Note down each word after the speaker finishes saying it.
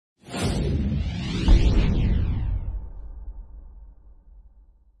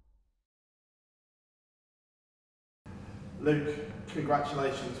Luke,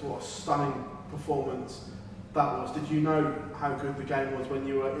 congratulations, what a stunning performance that was. Did you know how good the game was when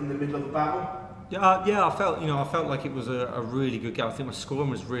you were in the middle of the battle? Yeah, I felt like it was a really good game. I think my scoring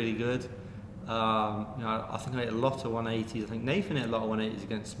was really good. I think I hit a lot of 180s. I think Nathan hit a lot of 180s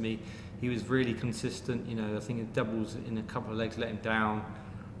against me. He was really consistent. I think the doubles in a couple of legs let him down.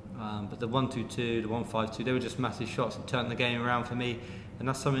 But the 1-2-2, the 1-5-2, they were just massive shots that turned the game around for me. And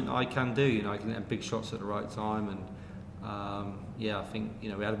that's something I can do. I can hit big shots at the right time. And I think we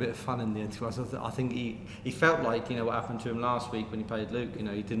had a bit of fun in the end. I think he felt like what happened to him last week when he played Luke.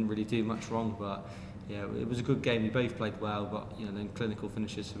 He didn't really do much wrong, but yeah, it was a good game. We both played well, but then clinical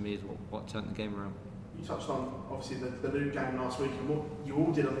finishes for me is what turned the game around. You touched on obviously the Luke game last week and what you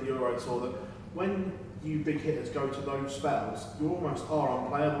all did on the Euro Tour. That when you big hitters go to those spells, you almost are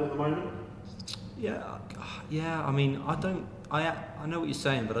unplayable at the moment. Yeah. I mean, I know what you're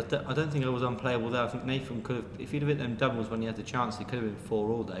saying, but I don't think I was unplayable there. I think Nathan could have, if he'd have hit them doubles when he had the chance, he could have been 4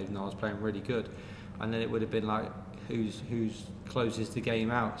 all day, even though I was playing really good. And then it would have been like who's closes the game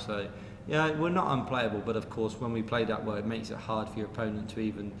out. So yeah, we're not unplayable, but of course when we play that way, it makes it hard for your opponent to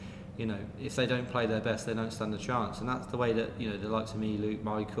even, if they don't play their best, they don't stand a chance. And that's the way that the likes of me, Luke,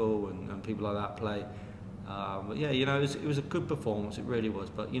 Michael, and people like that play. But yeah, it was a good performance. It really was.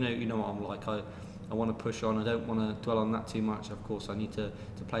 But you know what I'm like. I want to push on. I don't want to dwell on that too much. Of course, I need to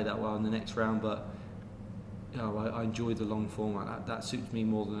play that well in the next round. But I enjoy the long format. That suits me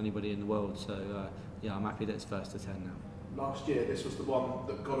more than anybody in the world. So I'm happy that it's first to 10 now. Last year, this was the one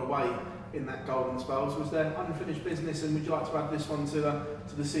that got away in that golden spells. Was there unfinished business, and would you like to add this one to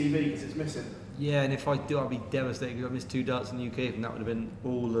the CV because it's missing? Yeah, and if I do, I'd be devastated because I missed 2 darts in the UK, and that would have been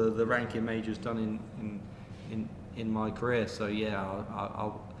all the ranking majors done in my career. So yeah,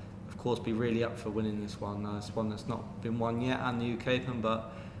 I'll of course be really up for winning this one. It's one that's not been won yet, and the UK Open,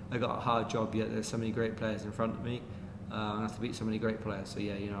 but I got a hard job yet. There's so many great players in front of me, and I have to beat so many great players. So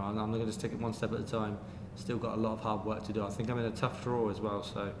yeah, I'm not going to just take it one step at a time. Still got a lot of hard work to do. I think I'm in a tough draw as well,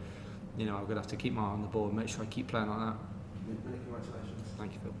 so I'm going to have to keep my eye on the ball and make sure I keep playing like that. Many congratulations.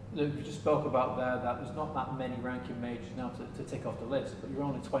 Thank you, Phil. Luke, you just spoke about there that there's not that many ranking majors now to tick off the list, but you're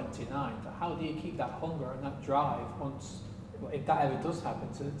only 29. So how do you keep that hunger and that drive if that ever does happen,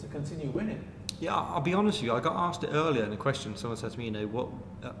 to continue winning? Yeah, I'll be honest with you. I got asked it earlier in a question. Someone said to me,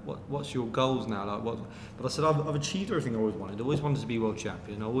 what's your goals now? But I said I've achieved everything I always wanted. I always wanted to be world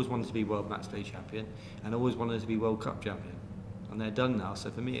champion. I always wanted to be world match play champion, and I always wanted to be World Cup champion. And they're done now.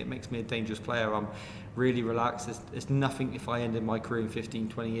 So for me, it makes me a dangerous player. I'm really relaxed. There's nothing. If I ended my career in 15,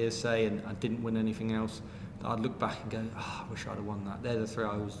 20 years, say, and I didn't win anything else, that I'd look back and go, I wish I'd have won that. They're the 3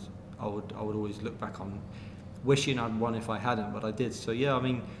 I would always look back on, wishing I'd won if I hadn't, but I did. So yeah, I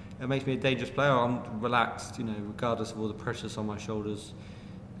mean, it makes me a dangerous player. I'm relaxed, regardless of all the pressures on my shoulders,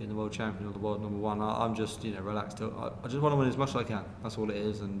 being the world champion or the world number 1. I'm just, relaxed. I just want to win as much as I can. That's all it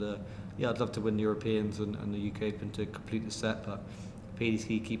is. And I'd love to win the Europeans and the UK Open to complete the set, but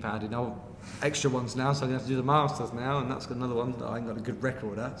PDC keep adding extra ones now, so I'm going to have to do the Masters now, and that's another one that I ain't got a good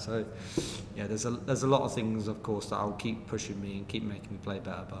record at. So yeah, there's a lot of things, of course, that will keep pushing me and keep making me play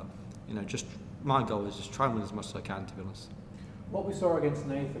better. But just my goal is just try and win as much as I can, to be honest. What we saw against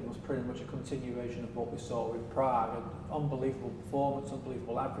Nathan was pretty much a continuation of what we saw in Prague. An unbelievable performance,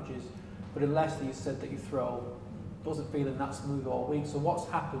 unbelievable averages. But in Leicester, you said that your throw wasn't feeling that smooth all week. So what's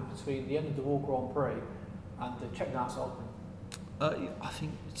happened between the end of the World Grand Prix and the Czech Darts Open? I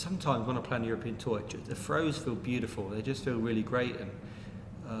think sometimes when I play on the European Tour, the throws feel beautiful. They just feel really great,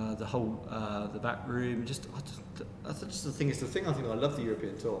 and the whole the back room. That's just the thing. It's the thing I think I love the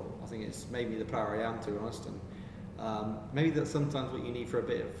European Tour. I think it's made me the player I am, to be honest. And maybe that's sometimes what you need for a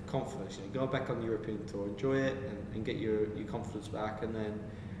bit of confidence. Go back on the European Tour, enjoy it, and get your confidence back, and then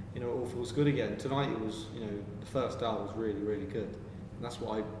it all feels good again. Tonight it was, the first dart was really, really good. And that's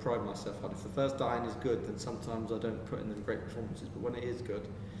what I pride myself on. If the first dart is good, then sometimes I don't put in them great performances. But when it is good,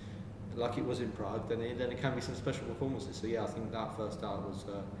 like it was in Prague, then it can be some special performances. So yeah, I think that first dart was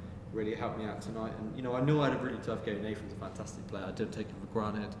really helped me out tonight. And I knew I had a really tough game. Nathan's a fantastic player. I don't take him for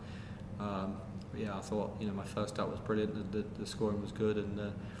granted. But yeah, I thought my first dart was brilliant. The scoring was good, and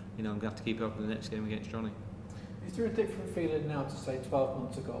I'm going to have to keep it up in the next game against Johnny. Is there a different feeling now to say 12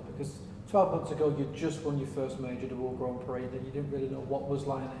 months ago? Because 12 months ago you just won your first major, the World Grand Prix, and you didn't really know what was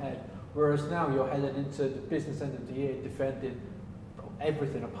lying ahead. Whereas now you're heading into the business end of the year defending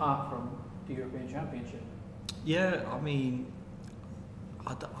everything apart from the European Championship. Yeah, I mean,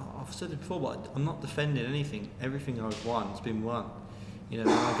 I've said it before, but I'm not defending anything. Everything I've won has been won. When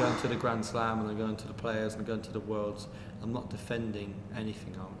I go into the Grand Slam and I go into the Players and I go into the Worlds, I'm not defending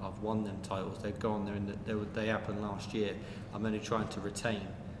anything. I've won them titles. They've gone there, and they happened last year. I'm only trying to retain.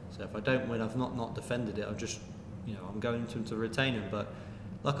 So if I don't win, I've not defended it. I've just I'm going into him to retain him. But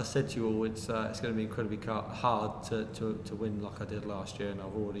like I said to you all, it's going to be incredibly hard to win like I did last year, and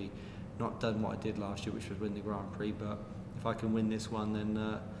I've already not done what I did last year, which was win the Grand Prix. But if I can win this one,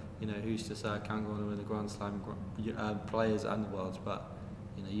 then who's to say I can't go on and win the Grand Slam, Players and the Worlds? But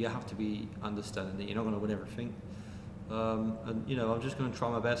you have to be understanding that you're not going to win everything. And I'm just going to try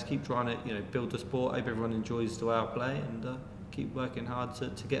my best, keep trying to build the sport. Hope everyone enjoys the way I play, and keep working hard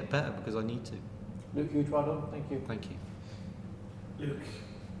to get better, because I need to. Luke, huge well done. Thank you. Thank you. Luke,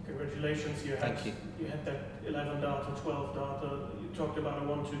 congratulations. You had that 11 data, 12 data. You talked about a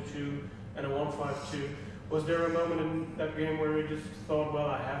 1-2-2 and a 1-5-2. Was there a moment in that game where you just thought, well,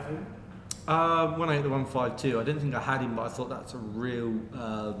 I have him? When I hit the 1-5-2, I didn't think I had him, but I thought that's a real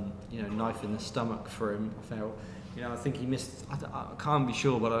knife in the stomach for him. I felt. I think he missed. I can't be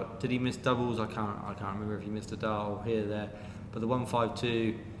sure, but did he miss doubles? I can't remember if he missed a dart or here or there. But the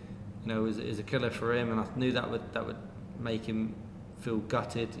 1-5-2, is a killer for him, and I knew that would make him feel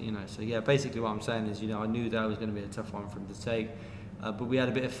gutted. So yeah, basically what I'm saying is, I knew that was going to be a tough one for him to take. But we had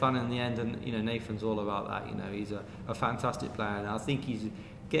a bit of fun in the end, and Nathan's all about that. He's a fantastic player, and I think he's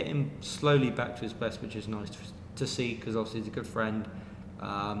getting slowly back to his best, which is nice to see, because obviously he's a good friend.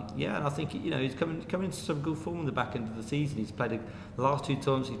 And I think he's coming into some good form in the back end of the season. He's played the last 2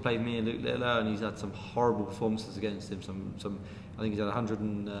 times he's played me and Luke Littler, and he's had some horrible performances against him. Some I think he's had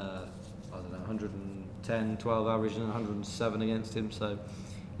 110, 12 average and 107 against him. So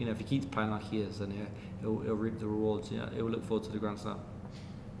if he keeps playing like he is, then he'll reap the rewards. He'll look forward to the Grand Slam.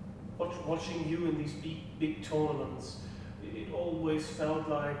 Watching you in these big tournaments, it always felt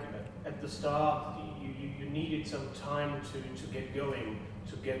like at the start you needed some time to get going,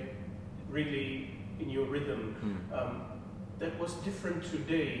 to get really in your rhythm. That was different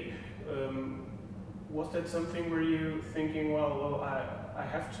today. Was that something where you thinking, well, I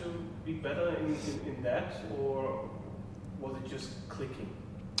have to be better in that, or was it just clicking?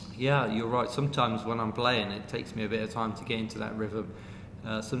 Yeah, you're right. Sometimes when I'm playing, it takes me a bit of time to get into that rhythm.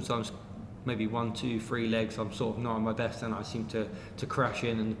 Sometimes maybe 1, 2, 3 legs I'm sort of not at my best, and I seem to crash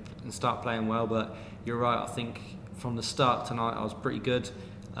in and start playing well. But you're right, I think from the start tonight I was pretty good.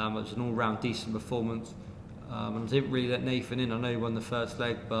 It was an all-round decent performance, and I didn't really let Nathan in. I know he won the first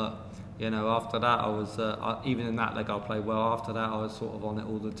leg, but after that I was even in that leg I played well. After that I was sort of on it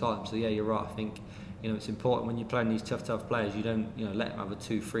all the time. So yeah, you're right. I think it's important when you're playing these tough players, you don't let them have a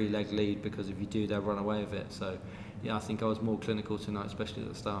 2-3 leg lead, because if you do, they'll run away with it. So yeah, I think I was more clinical tonight, especially at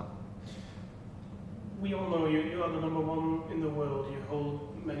the start. We all know you are the number 1 in the world. You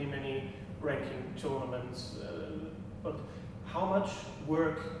hold many ranking tournaments, but how much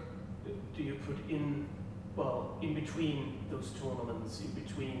work do you put in between those tournaments,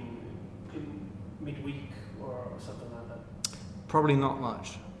 in midweek or something like that? Probably not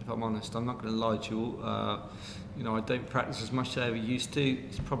much, if I'm honest. I'm not going to lie to you all. I don't practice as much as I ever used to.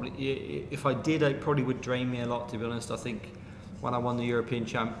 It's probably, if I did, it probably would drain me a lot, to be honest. I think when I won the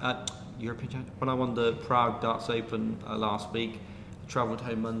when I won the Prague Darts Open last week, I travelled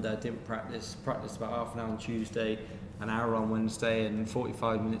home Monday. I didn't practiced about half an hour on Tuesday, an hour on Wednesday, and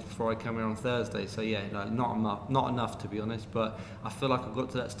 45 minutes before I come here on Thursday. So yeah, not enough, to be honest. But I feel like I've got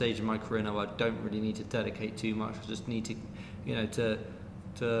to that stage in my career now where I don't really need to dedicate too much. I just need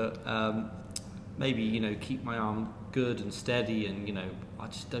to maybe keep my arm good and steady, and I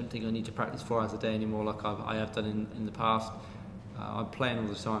just don't think I need to practice 4 hours a day anymore like I have done in the past. I'm playing all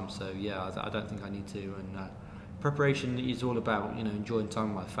the time, so yeah, I don't think I need to. And preparation is all about enjoying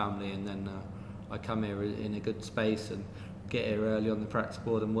time with my family, and then I come here in a good space and get here early on the practice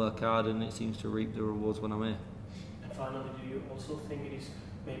board and work hard, and it seems to reap the rewards when I'm here. And finally, do you also think it is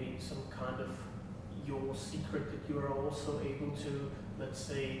maybe some kind of your secret that you are also able to, let's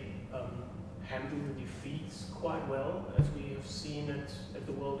say, handle the defeats quite well, as we have seen at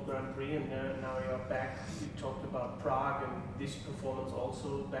the World Grand Prix, and now you're back. You talked about Prague, and this performance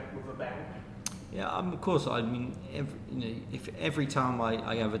also back with a bang. Yeah, of course. I mean, if every time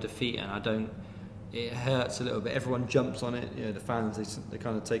I have a defeat and I don't, it hurts a little bit. Everyone jumps on it. The fans they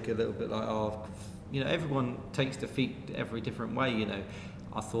kind of take it a little bit like, everyone takes defeat every different way.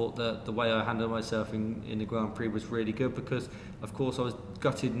 I thought that the way I handled myself in the Grand Prix was really good, because of course I was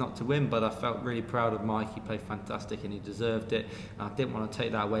gutted not to win, but I felt really proud of Mike. He played fantastic and he deserved it, and I didn't want to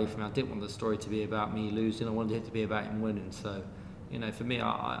take that away from him. I didn't want the story to be about me losing. I wanted it to be about him winning. So for me,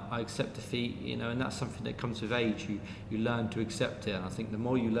 I accept defeat, and that's something that comes with age. You learn to accept it, and I think the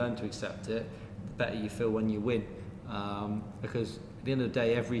more you learn to accept it, the better you feel when you win, because at the end of the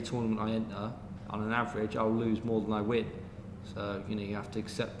day, every tournament I enter, on an average, I'll lose more than I win. So you have to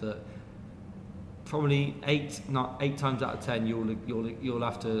accept that. Probably 8 times out of 10, you'll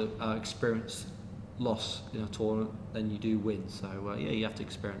have to experience loss in a tournament than you do win. So yeah, you have to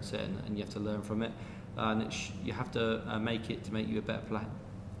experience it and you have to learn from it, and you have to make it to make you a better player.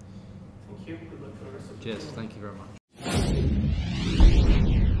 Thank you. Good luck for the rest of the Cheers. tournament. Thank you very much.